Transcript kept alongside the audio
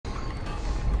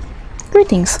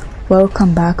Greetings!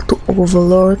 Welcome back to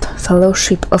Overlord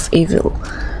Fellowship of Evil.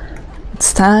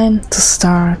 It's time to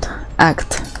start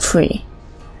Act 3.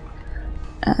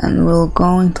 And we're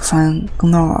going to find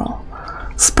Gnarl.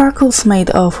 Sparkles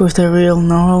made off with the real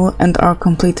Gnarl and are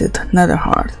completed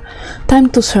Netherheart.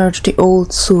 Time to search the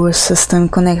old sewer system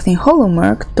connecting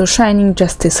Hollowmark to Shining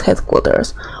Justice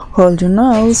headquarters. Hold your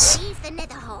nose. Leave the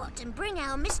Netherheart and bring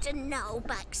our Mr. Null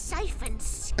back safe and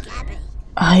scabby.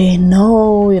 I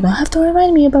know, you don't have to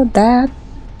remind me about that.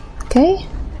 Okay?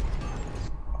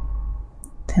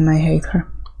 Damn, I hate her.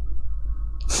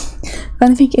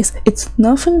 Funny thing is, it's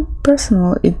nothing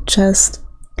personal, it's just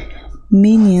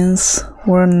minions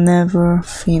were never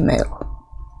female.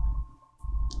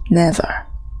 Never.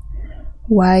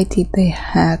 Why did they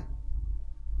have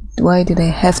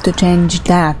to change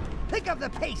that? Pick up the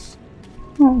pace.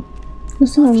 Oh,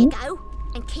 that's Off not you me. go,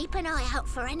 and keep an eye out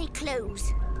for any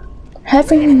clues.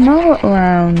 Having him not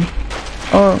around,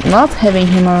 or not having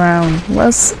him around,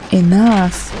 was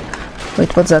enough.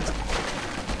 Wait, what's that?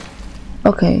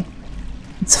 Okay,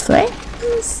 it's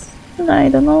flames? I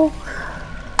don't know.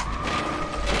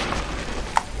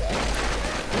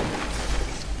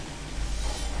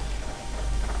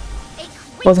 It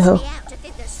What the hell? creeps me out to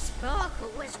think the sparkle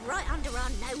was right under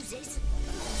our noses.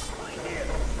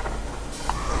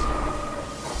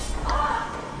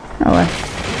 Oh well.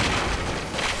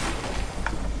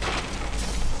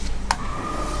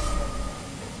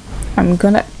 I'm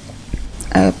gonna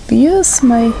abuse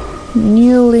my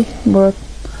newly bought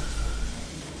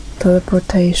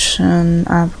teleportation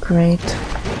upgrade.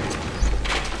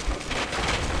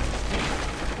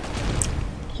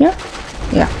 Here?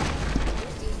 Yeah.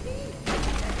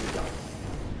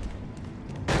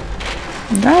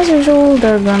 As usual,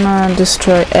 they're gonna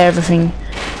destroy everything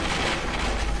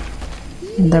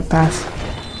in their path.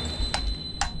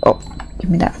 Oh,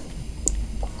 give me that.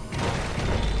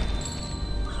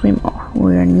 3 more.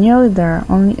 We're nearly there,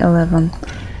 only 11.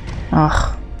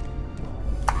 Ugh.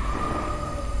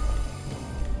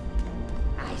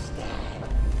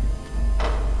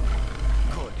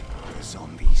 Good. The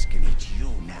zombies can eat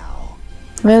you now.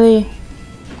 Really?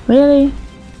 Really?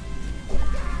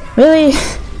 Really?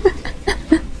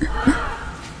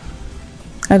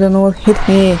 I don't know what hit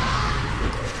me.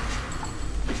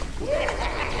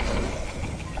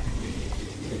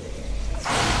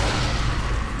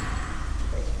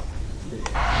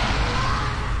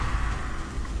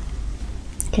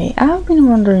 Okay, I've been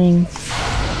wondering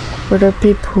whether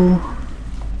people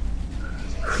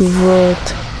who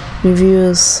wrote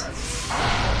reviews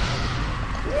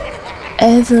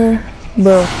ever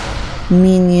bought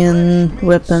minion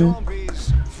weapon.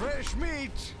 Zombies, fresh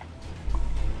meat.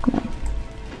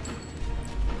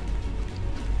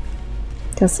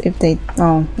 Because if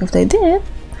they did,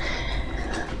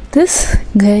 this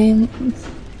game,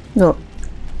 no,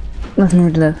 let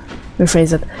me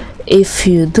rephrase it. If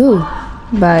you do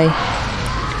buy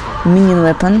minion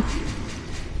weapon,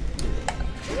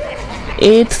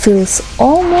 it feels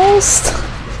almost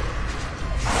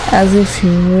as if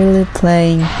you're really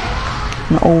playing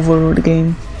an Overlord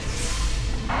game.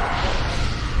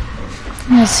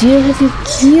 Yes, you have your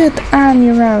cute army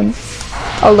around.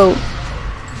 Although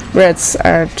reds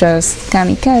are just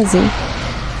kamikaze,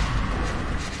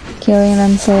 killing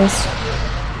themselves.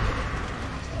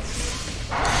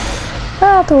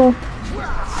 Battle.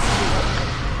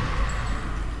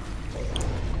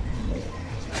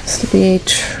 To be a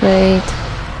trade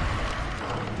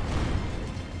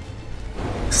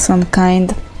of some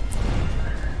kind.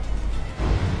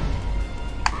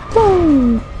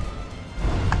 Woo.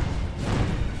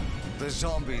 The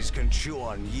zombies can chew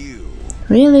on you.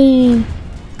 Really?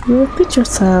 You repeat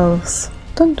yourselves.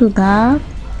 Don't do that.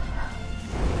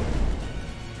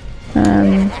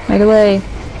 By the way.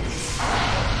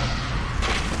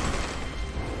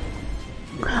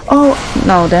 Oh,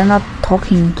 no, they're not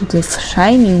talking to the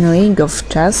Shining League of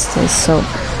Justice, so...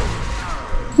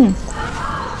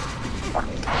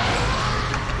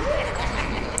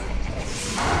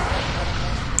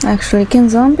 Actually, can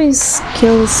zombies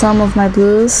kill some of my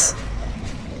blues?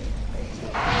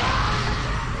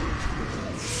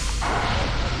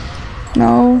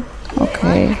 No?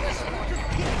 Okay.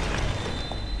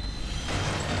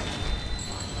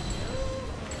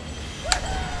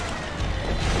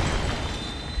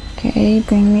 Okay,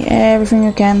 bring me everything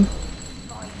you can.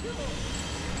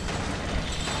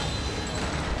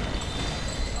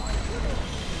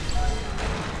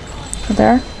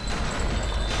 There.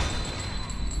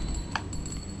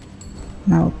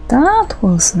 Now that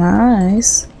was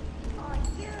nice.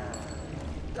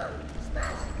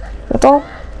 That all?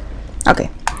 Okay.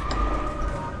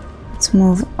 Let's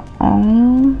move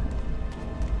on.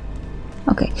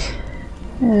 Okay.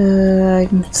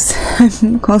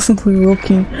 I'm constantly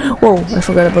looking. Whoa, I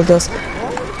forgot about those. The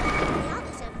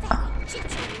others are very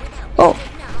jittery without Oh.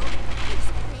 Mr. No. He's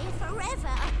been here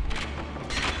forever.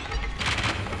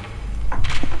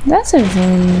 That's a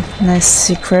really nice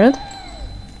secret.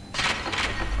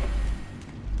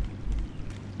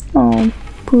 Oh,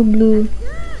 poor Blue.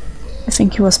 I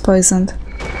think he was poisoned.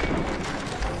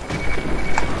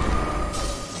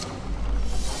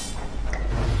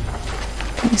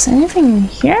 Is anything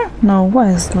here? No, why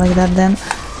is it like that then?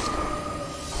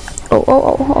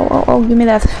 Oh, give me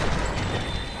that.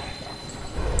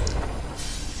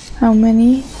 How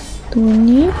many do we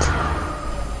need?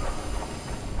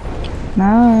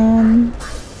 None.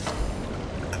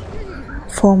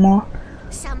 4 more.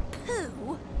 Some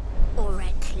poo or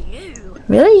a clue.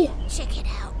 Really? Check it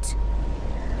out.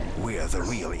 We are the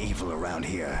real evil around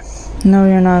here. No,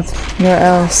 you're not. You're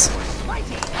else.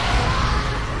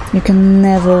 You can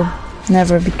never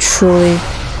be truly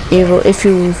evil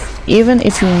even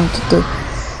if you wanted to.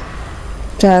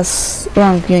 Just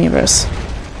wrong universe.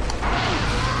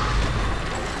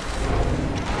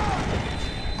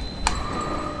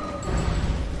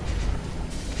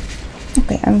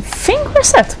 Okay, I think we're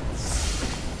set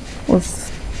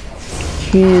with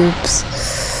cubes.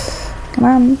 Come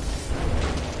on,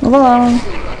 move along.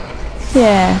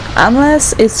 Yeah,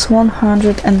 unless it's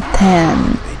 110.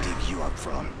 They dig you up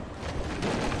from.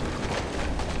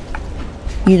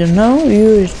 You don't know?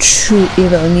 You're true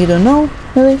evil and you don't know?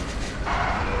 Really?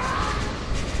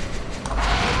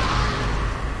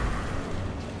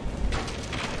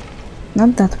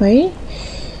 Not that way.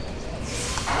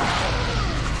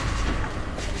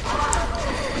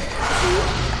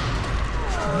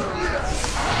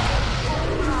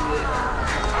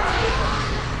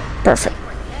 Perfect.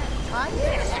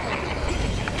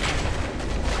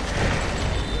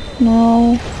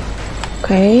 No.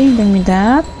 Okay, bring me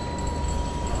that.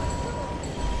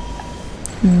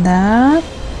 And that.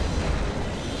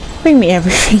 Bring me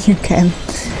everything you can.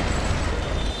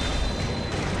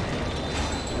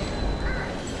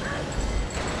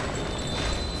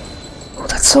 Oh,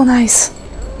 that's so nice.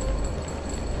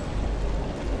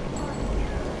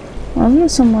 Wasn't there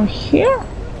somewhere here?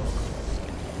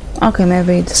 Okay,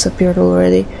 maybe it disappeared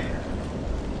already.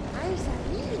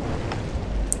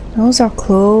 Those are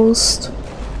closed.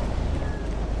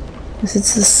 Is it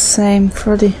the same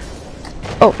for the...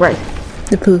 Oh, right.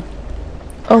 The poo.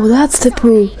 Oh, that's the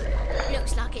poo.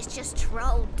 Looks like it's just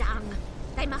troll dung.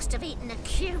 They must have eaten a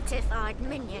cutified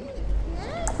minion.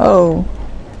 Oh.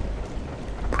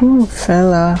 Poor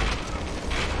fella.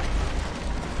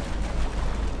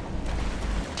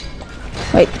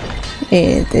 Wait.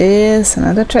 It is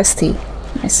another trusty.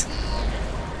 Nice.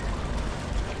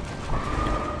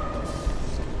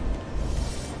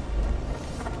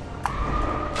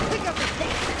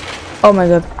 Oh my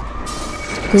god.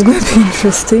 It's gonna be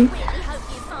interesting. Really hope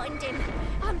you find him.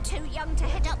 I'm too young to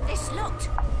head up this lot.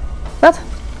 What?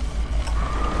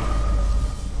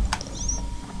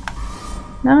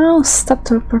 No, stop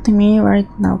teleporting me right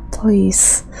now,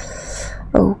 please.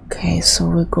 Okay, so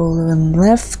we go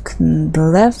left,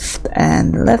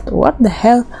 and left. What the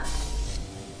hell?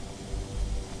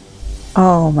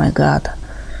 Oh my god.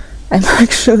 I'm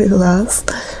actually lost.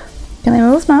 Can I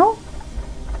move now?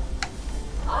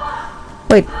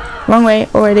 Wait, wrong way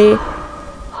already.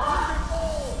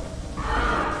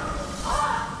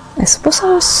 I suppose I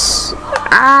was...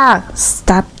 Ah!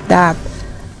 Stop that.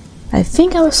 I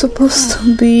think I was supposed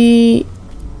to be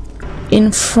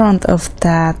in front of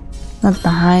that, not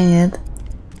behind it.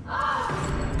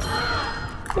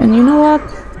 And you know what?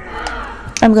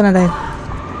 I'm gonna die.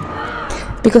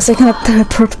 Because I cannot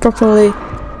teleport properly.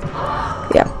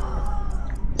 Yeah.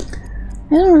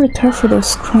 I don't really care for those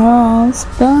scrolls,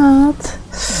 but...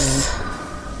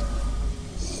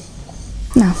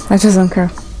 No, I just don't care.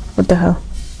 What the hell?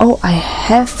 Oh, I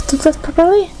have to do that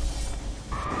properly?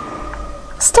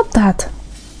 Stop that!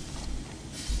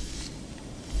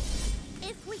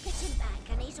 If we get him back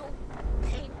and he's all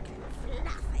pink and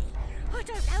fluffy, I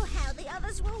don't know how the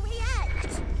others will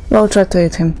react. We'll try to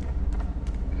eat him.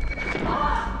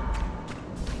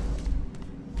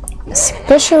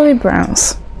 Especially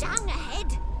Browns. Down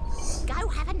ahead. Go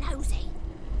have a nosy.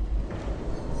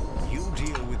 You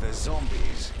deal with the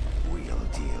zombies, we'll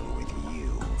deal with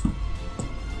you.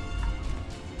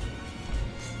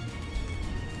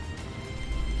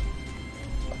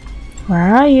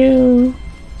 Where are you?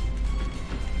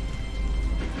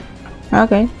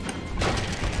 Okay.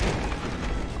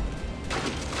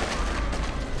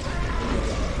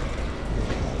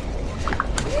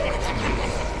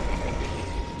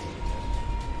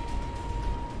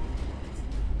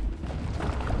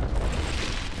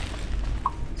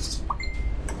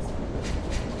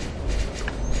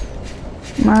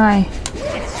 My.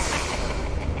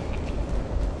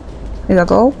 Is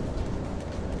that all?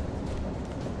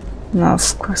 No,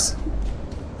 of course.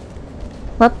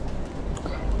 What?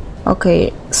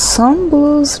 Okay, some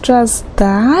blues just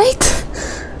died?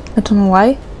 I don't know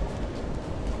why.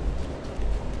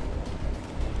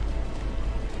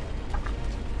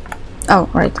 Oh,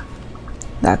 right.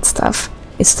 That stuff.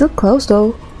 It's still closed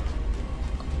though.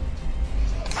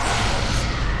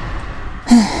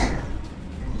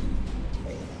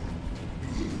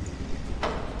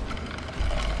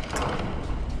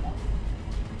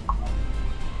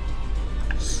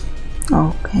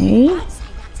 Okay.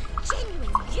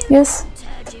 Yes.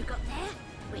 Turd you got there.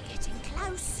 We're getting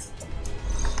close.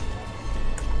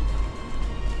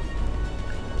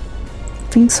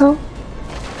 Think so?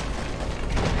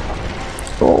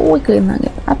 Oh, we're gonna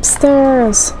get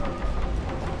upstairs.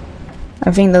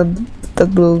 I think that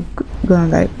blue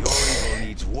gonna die. Your evil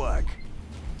needs work.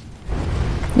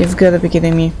 You've gotta be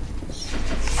kidding me.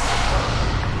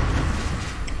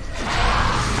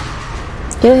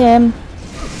 Kill him.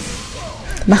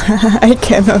 I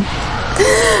cannot.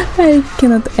 I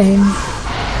cannot aim.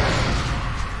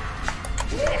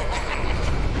 You're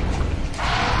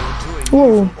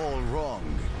doing Whoa. all wrong.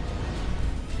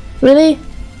 Really?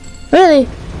 Really?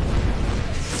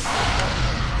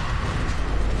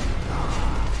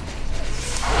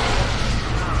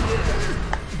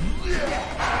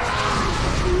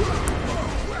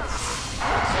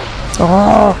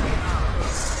 Oh,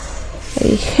 I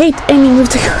hate aiming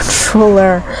with the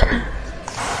controller.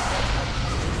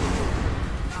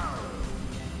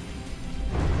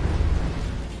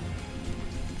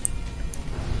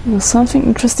 There's something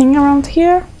interesting around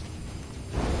here.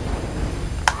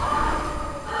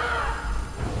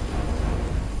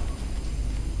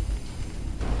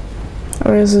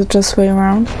 Or is it just way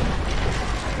around?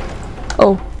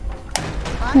 Oh.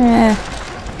 Yeah.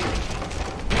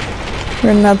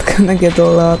 We're not gonna get a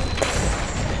lot.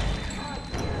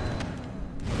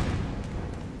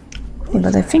 Okay,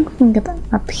 but I think we can get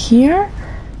up here.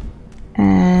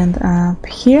 And up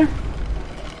here.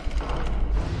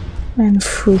 And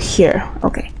through here.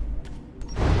 Okay.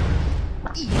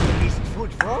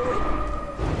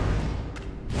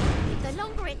 The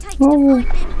longer it takes Oh. to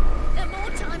find him, the more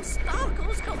time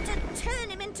Sparkle's got to turn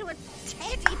him into a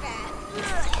teddy bear.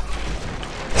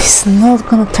 He's not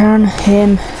gonna turn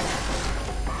him.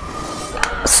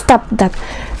 Stop that.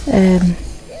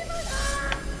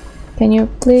 Can you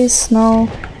please? No.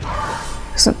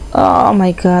 Oh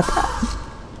my god.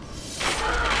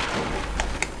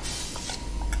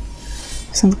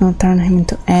 It's not gonna turn him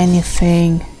into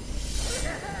anything.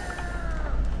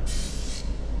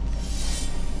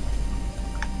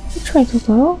 Which way to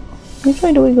go? Which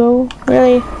way do we go?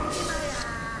 Really?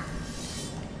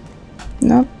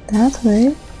 Not that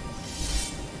way.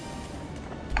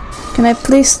 Can I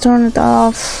please turn it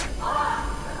off?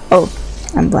 Oh,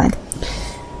 I'm blind.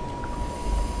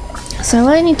 So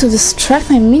I need to distract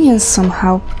my minions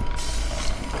somehow.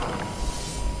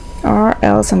 Or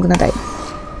else I'm gonna die.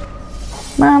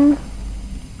 Mom,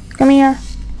 come here.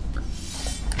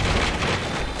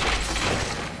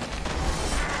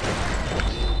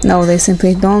 No, they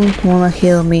simply don't wanna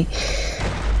heal me.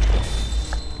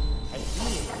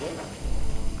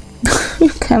 You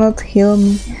cannot heal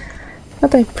me,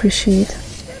 but I appreciate.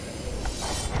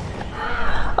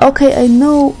 Okay, I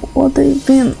know what they've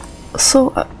been.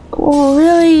 So, oh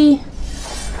really?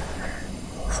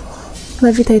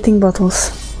 Levitating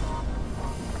bottles.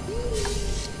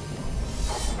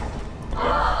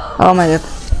 Oh my god.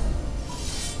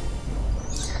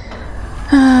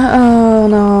 Oh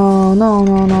no, no,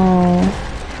 no, no.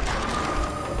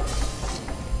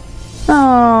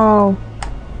 No.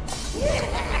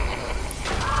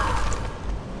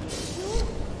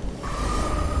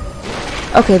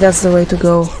 Okay, that's the way to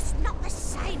go. Just not the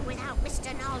same without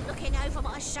Mr. Null looking over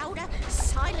my shoulder,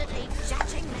 silently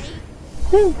judging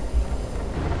me.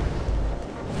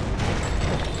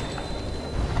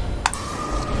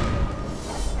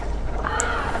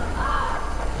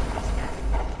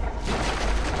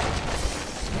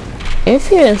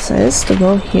 If you insist to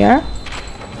go here,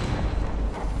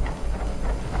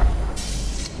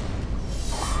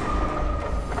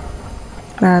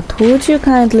 but would you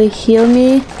kindly heal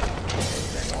me?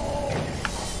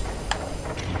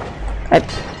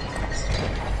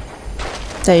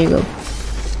 There you go.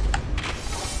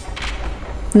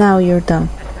 Now you're done.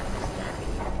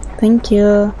 Thank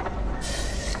you.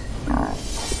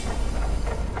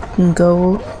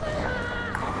 Go.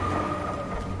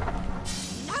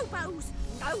 No bows,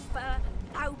 no fur,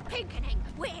 no pinkening.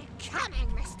 We're coming,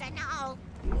 Mr. Null.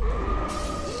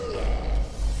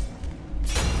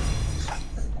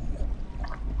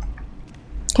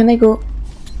 Can I go?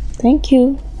 Thank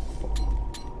you.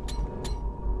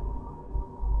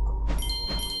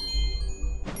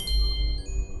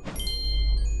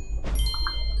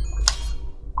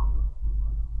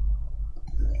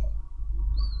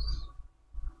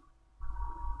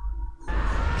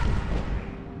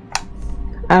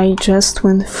 I just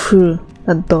went through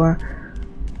that door.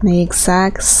 The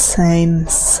exact same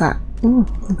size.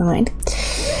 Never mind.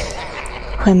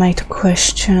 Who am I to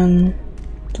question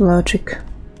the logic?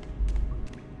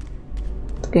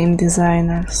 The game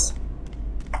designers.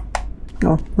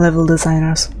 No, level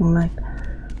designers, more like.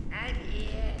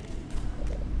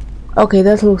 Okay,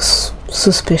 that looks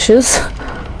suspicious.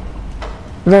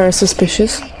 Very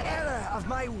suspicious. Of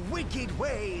my wicked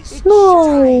ways.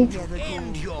 No! End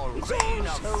your reign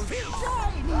of filth.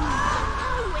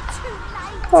 Oh, we're too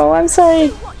late. Oh, I'm sorry.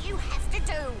 What you have to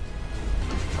do.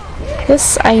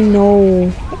 Yes, I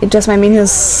know. It just my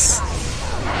minions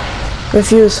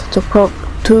refuse to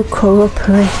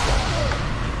cooperate.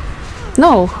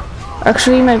 No,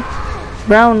 actually, my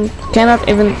brown cannot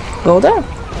even go there.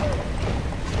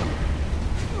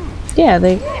 Yeah,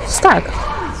 they stuck.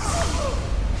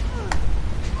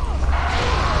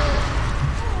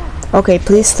 Okay,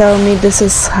 please tell me this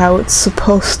is how it's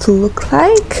supposed to look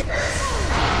like.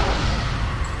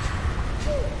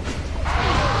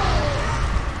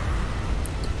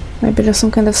 Maybe there's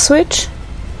some kind of switch.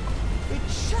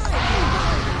 It's shiny.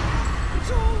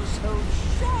 It's all so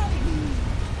shiny.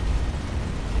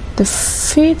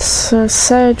 Defeat Sir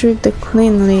Cedric the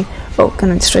Cleanly. Oh,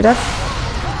 can I destroy that?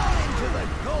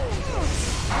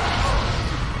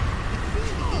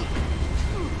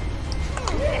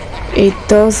 It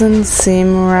doesn't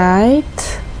seem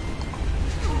right.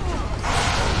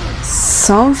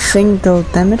 Something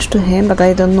dealt damage to him, but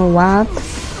I don't know what.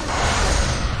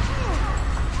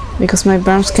 Because my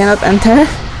browns cannot enter.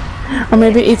 Or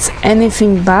maybe it's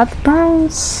anything but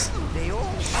browns.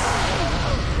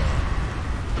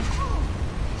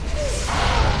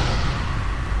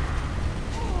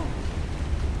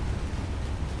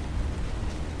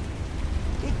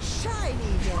 It's shiny.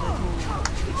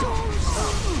 It's all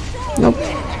so Nope.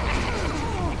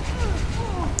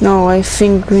 No, I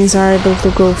think greens are able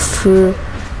to go through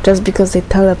just because they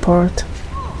teleport.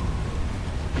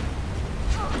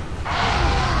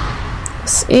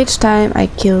 So each time I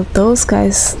kill those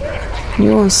guys,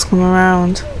 new ones come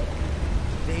around.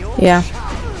 Yeah.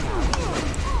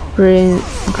 Greens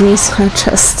are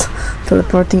just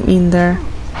teleporting in there.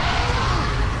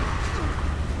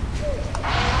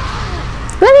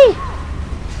 Ready?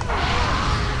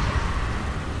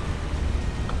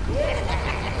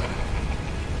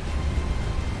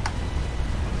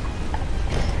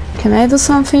 Can I do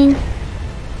something?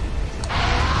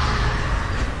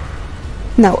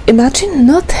 Now imagine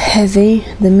not having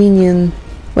the minion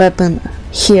weapon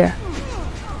here.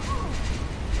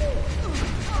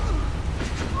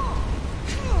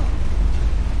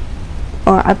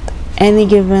 Or at any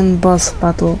given boss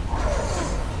battle.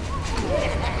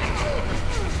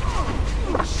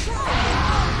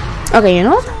 Okay, you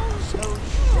know what?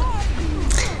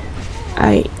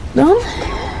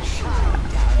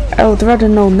 I would rather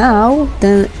know now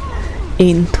than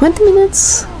in 20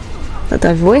 minutes that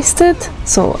I've wasted,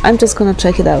 so I'm just gonna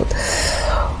check it out.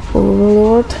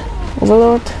 Overlord.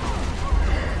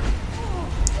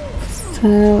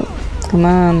 Come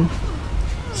on.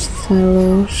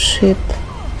 Fellowship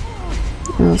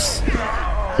of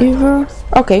Evil.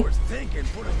 Okay. thinking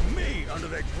putting me under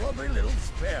that grubby little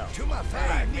spell. To my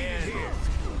man here.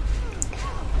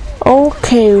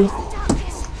 Okay.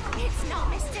 It's not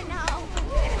Mr. No.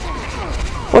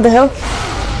 What the hell?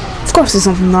 Of course it's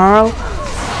not Gnarl.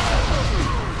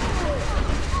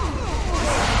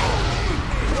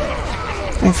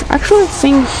 I actually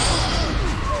think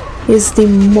he's the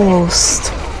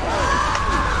most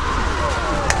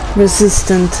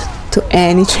resistant to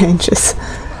any changes.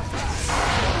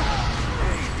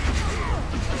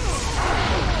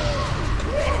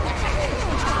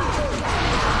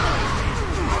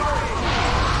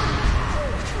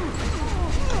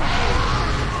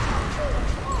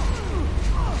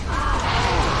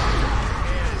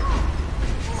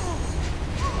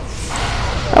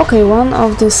 Okay, one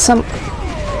of the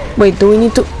Wait, do we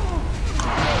need to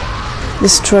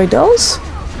destroy those?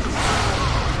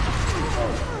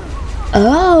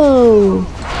 Oh!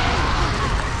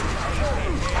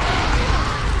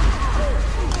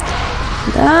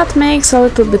 That makes a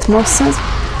little bit more sense.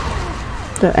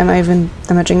 Am I even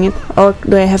damaging it? Or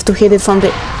do I have to hit it from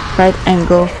the right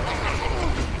angle?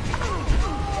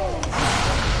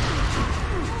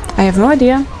 I have no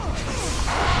idea.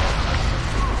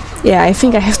 Yeah, I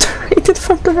think I have to hit it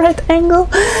from the right angle.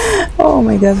 Oh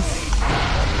my god.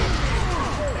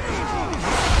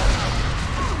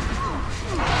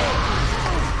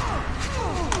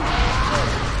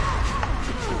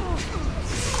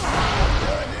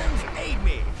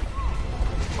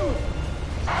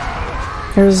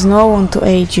 There's no one to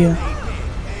aid you.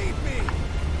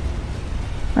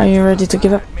 Are you ready to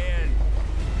give up?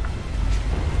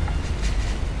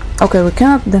 Okay, we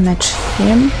cannot damage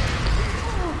him.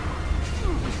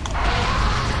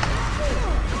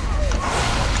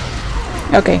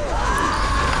 Okay.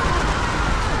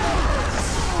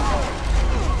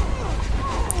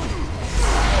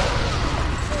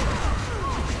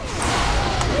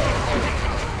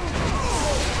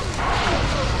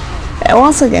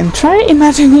 Once again, try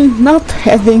imagining not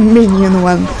having minion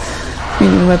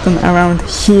weapon around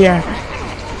here.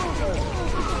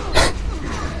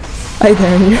 I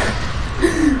dare you.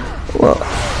 Well,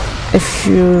 if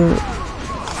you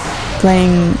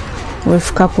playing with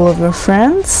a couple of your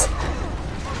friends,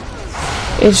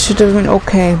 it should have been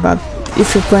okay, but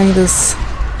if you're playing this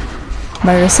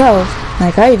by yourself,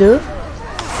 like I do,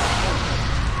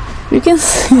 you can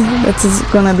see that it's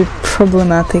gonna be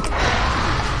problematic.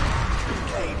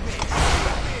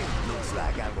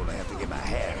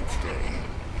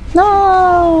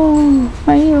 No!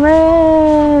 My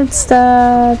red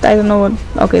stat! I don't know what.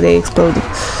 Okay, they exploded.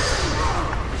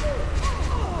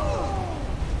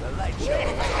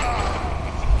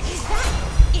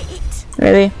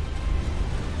 Really?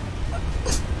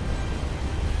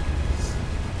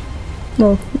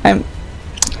 Well,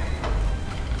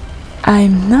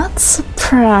 I'm not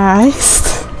surprised.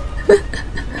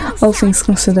 All things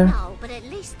considered. But at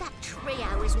least that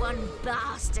trio is one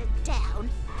bastard down.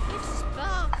 If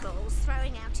Sparkle's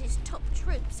throwing out his top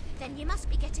troops, then you must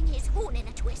be getting his horn in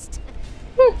a twist.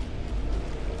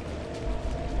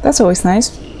 That's always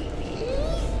nice.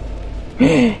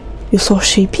 You saw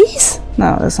sheepies?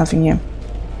 No, there's nothing here.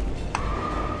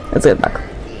 Let's get back.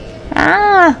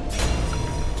 Ah!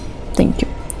 Thank you.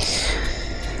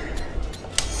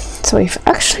 So we've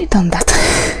actually done that.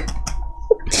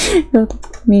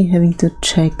 Without me having to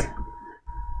check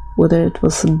whether it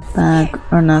was a bag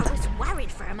or not. I was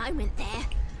worried for a moment there.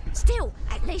 Still,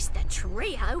 at least the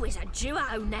trio is a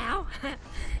duo now.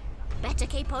 Better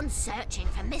keep on searching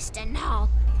for Mr. Null.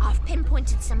 I've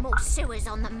pinpointed some more sewers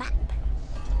on the map.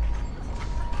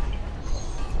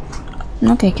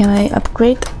 Okay, can I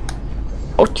upgrade?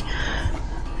 Oh,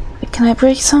 can I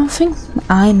break something?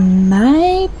 I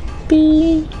might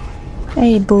be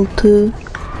able to.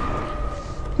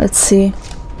 Let's see.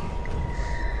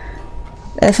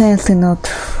 Definitely not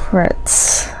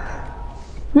threats.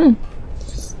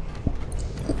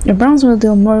 Your bronze will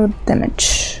deal more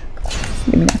damage.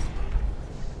 Give me that.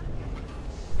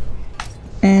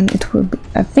 And it will be,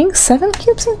 I think, 7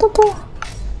 cubes in total?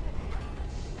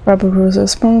 Rubber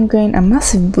bruisers gain a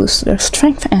massive boost to their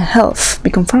strength and health.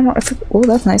 Become far more effective. Oh,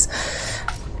 that's nice.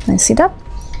 Can I see that?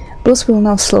 Boost will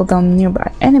now slow down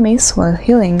nearby enemies while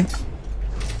healing.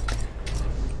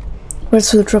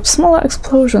 Words will drop smaller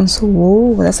explosions.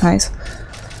 Whoa, that's nice.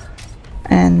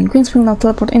 And greens will now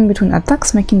teleport in between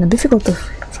attacks, making it difficult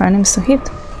for enemies to hit.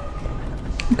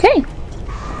 Okay.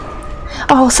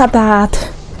 Oh, Sabat!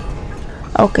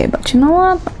 Okay, but you know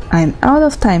what? I'm out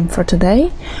of time for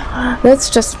today. Let's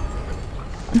just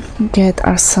get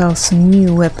ourselves a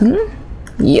new weapon.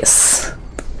 Yes.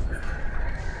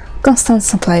 Constant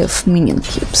supply of minion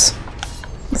cubes.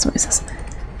 That's what it says.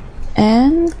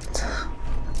 And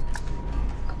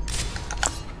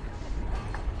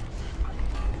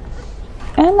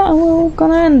I will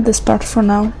gonna end this part for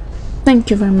now. Thank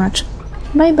you very much.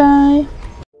 Bye bye.